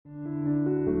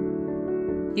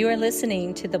You are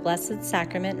listening to the Blessed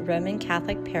Sacrament Roman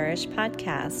Catholic Parish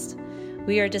podcast.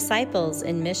 We are disciples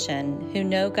in mission who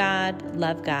know God,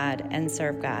 love God, and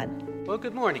serve God. Well,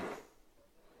 good morning.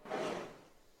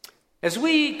 As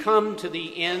we come to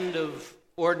the end of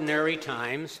ordinary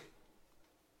times,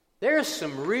 there's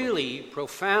some really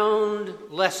profound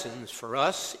lessons for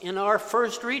us in our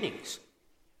first readings.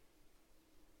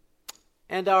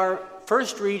 And our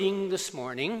first reading this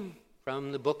morning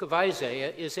from the book of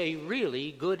Isaiah is a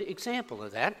really good example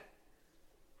of that.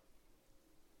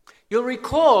 You'll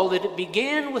recall that it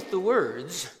began with the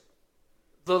words,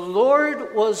 "The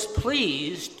Lord was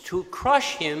pleased to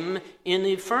crush him in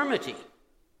infirmity."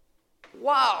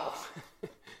 Wow!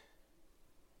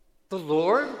 The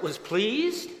Lord was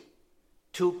pleased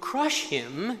to crush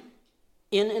him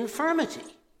in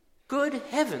infirmity. Good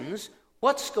heavens,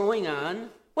 what's going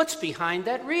on? What's behind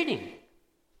that reading?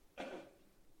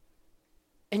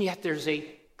 And yet there's a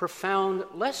profound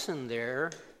lesson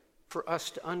there for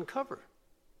us to uncover.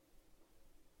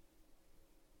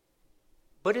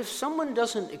 But if someone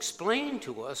doesn't explain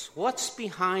to us what's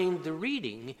behind the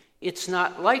reading, it's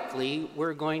not likely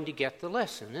we're going to get the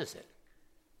lesson, is it?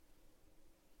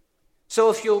 So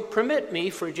if you'll permit me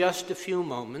for just a few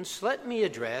moments, let me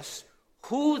address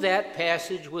who that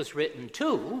passage was written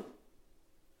to,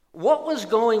 what was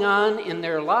going on in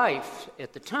their life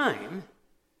at the time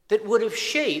that would have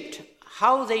shaped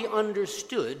how they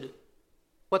understood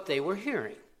what they were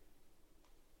hearing.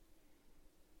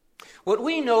 What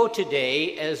we know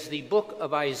today as the book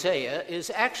of Isaiah is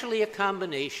actually a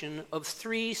combination of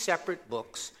three separate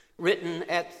books written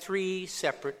at three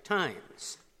separate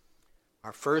times.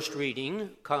 Our first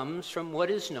reading comes from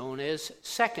what is known as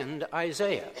 2nd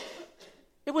Isaiah.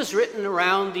 It was written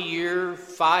around the year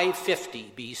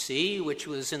 550 BC, which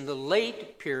was in the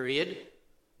late period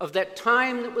of that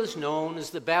time that was known as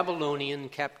the Babylonian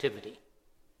captivity.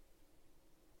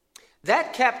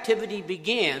 That captivity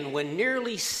began when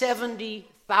nearly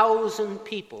 70,000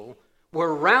 people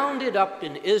were rounded up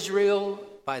in Israel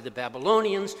by the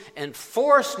Babylonians and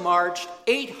force-marched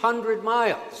 800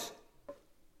 miles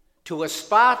to a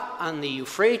spot on the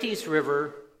Euphrates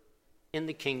River in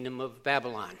the kingdom of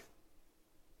Babylon.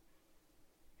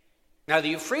 Now, the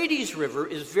Euphrates River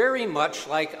is very much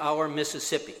like our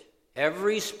Mississippi.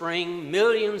 Every spring,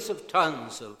 millions of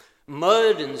tons of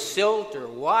mud and silt are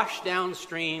washed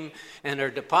downstream and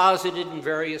are deposited in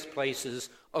various places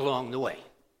along the way.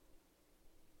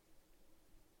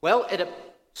 Well, at a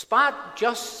spot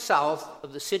just south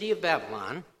of the city of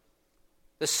Babylon,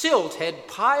 the silt had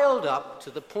piled up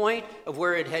to the point of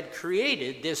where it had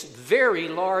created this very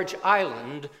large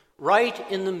island right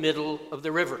in the middle of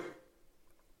the river.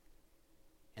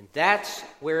 And that's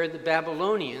where the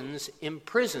Babylonians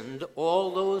imprisoned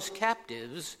all those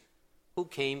captives who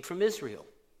came from Israel.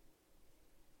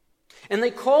 And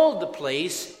they called the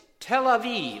place Tel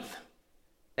Aviv.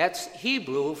 That's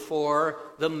Hebrew for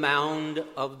the mound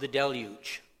of the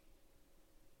deluge.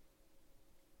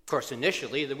 Of course,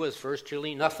 initially there was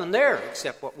virtually nothing there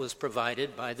except what was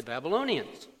provided by the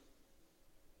Babylonians.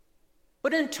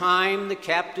 But in time, the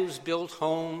captives built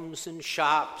homes and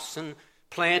shops and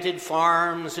planted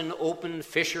farms and opened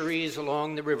fisheries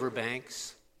along the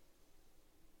riverbanks.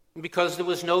 Because there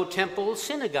was no temple,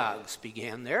 synagogues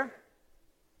began there.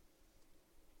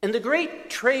 And the great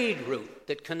trade route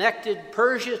that connected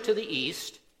Persia to the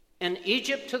east and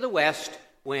Egypt to the west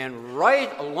went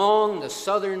right along the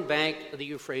southern bank of the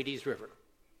Euphrates River.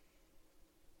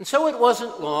 And so it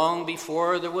wasn't long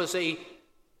before there was a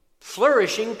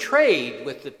flourishing trade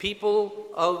with the people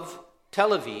of Tel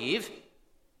Aviv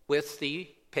with the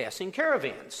passing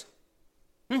caravans.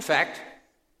 In fact,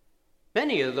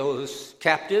 many of those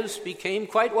captives became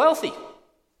quite wealthy.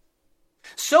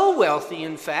 So wealthy,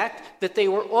 in fact, that they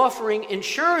were offering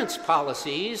insurance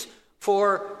policies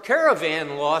for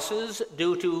caravan losses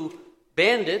due to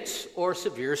bandits or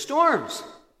severe storms.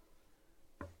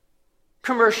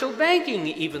 Commercial banking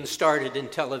even started in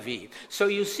Tel Aviv. So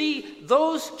you see,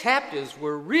 those captives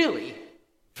were really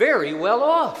very well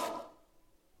off.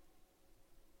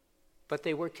 But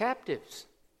they were captives,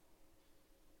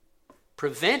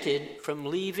 prevented from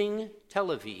leaving Tel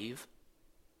Aviv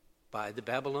by the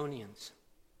Babylonians.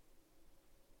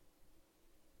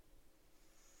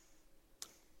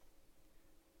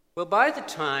 Well, by the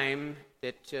time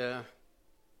that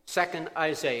 2nd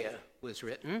Isaiah was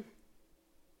written,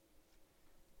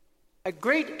 a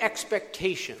great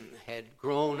expectation had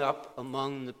grown up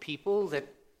among the people that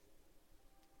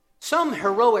some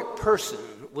heroic person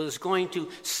was going to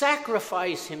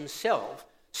sacrifice himself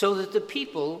so that the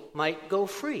people might go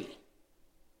free.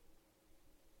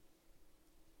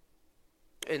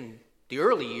 And the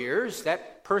early years,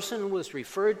 that person was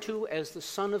referred to as the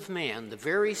Son of Man, the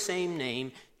very same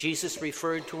name Jesus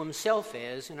referred to himself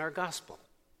as in our gospel.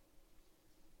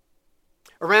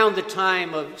 Around the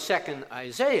time of 2nd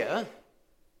Isaiah,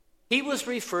 he was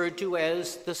referred to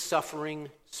as the suffering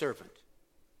servant.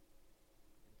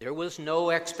 There was no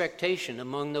expectation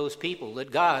among those people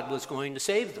that God was going to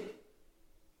save them.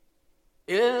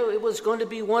 It was going to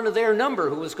be one of their number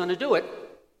who was going to do it.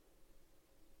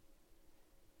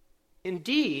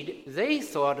 Indeed, they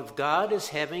thought of God as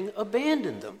having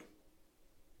abandoned them,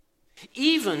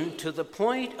 even to the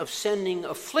point of sending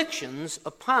afflictions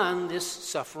upon this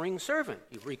suffering servant.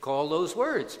 You recall those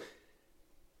words.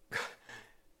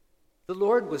 The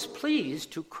Lord was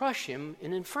pleased to crush him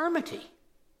in infirmity.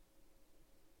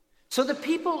 So the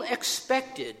people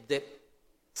expected that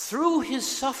through his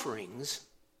sufferings,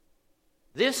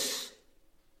 this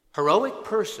heroic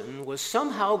person was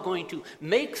somehow going to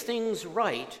make things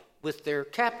right with their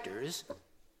captors,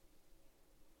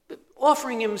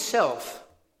 offering himself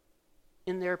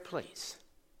in their place.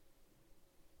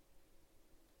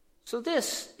 So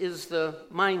this is the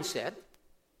mindset,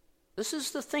 this is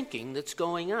the thinking that's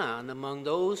going on among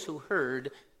those who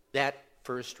heard that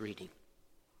first reading.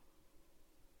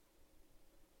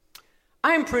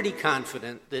 I'm pretty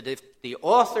confident that if the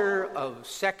author of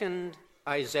 2nd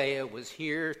Isaiah was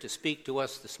here to speak to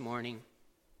us this morning,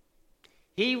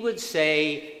 he would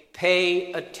say,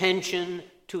 pay attention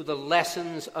to the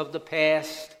lessons of the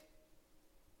past.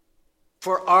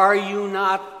 For are you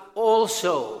not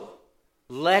also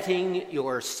letting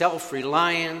your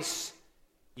self-reliance,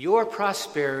 your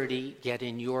prosperity get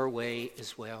in your way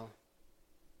as well?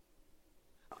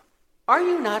 Are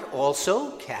you not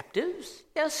also captives?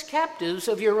 Yes, captives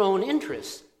of your own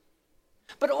interests,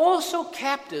 but also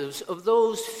captives of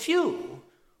those few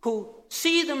who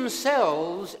see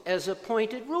themselves as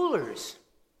appointed rulers.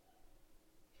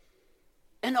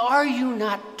 And are you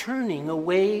not turning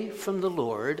away from the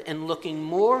Lord and looking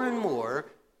more and more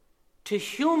to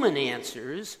human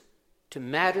answers to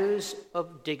matters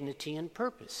of dignity and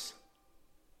purpose?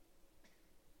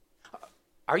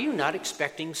 Are you not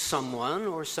expecting someone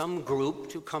or some group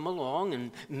to come along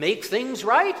and make things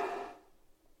right?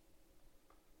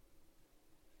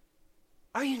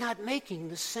 Are you not making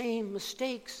the same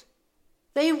mistakes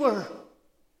they were?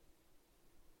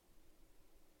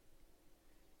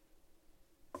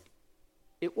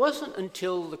 It wasn't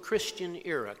until the Christian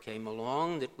era came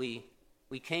along that we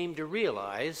came to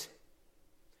realize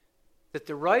that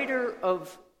the writer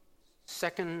of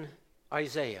 2nd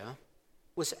Isaiah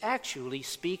was actually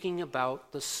speaking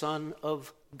about the Son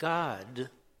of God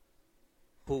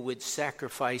who would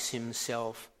sacrifice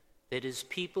himself that his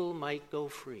people might go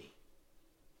free.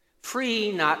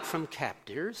 Free not from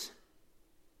captors,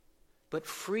 but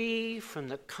free from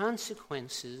the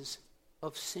consequences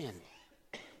of sin.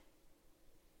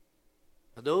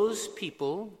 Those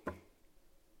people,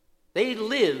 they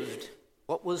lived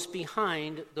what was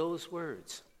behind those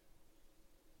words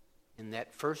in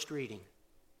that first reading.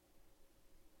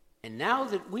 And now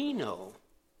that we know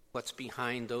what's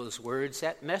behind those words,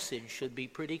 that message should be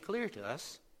pretty clear to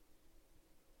us.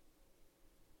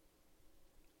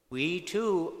 We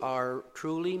too are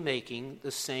truly making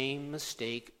the same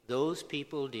mistake those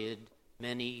people did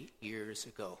many years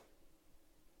ago.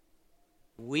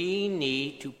 We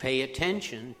need to pay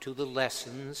attention to the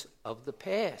lessons of the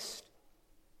past.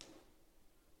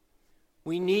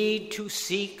 We need to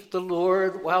seek the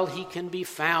Lord while he can be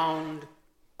found,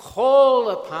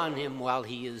 call upon him while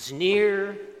he is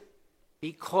near,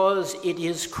 because it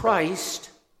is Christ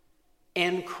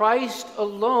and Christ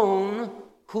alone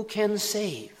who can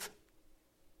save.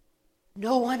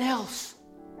 No one else.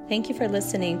 Thank you for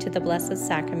listening to the Blessed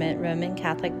Sacrament Roman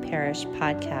Catholic Parish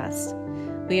podcast.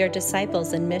 We are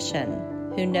disciples in mission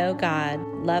who know God,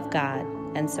 love God,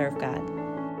 and serve God.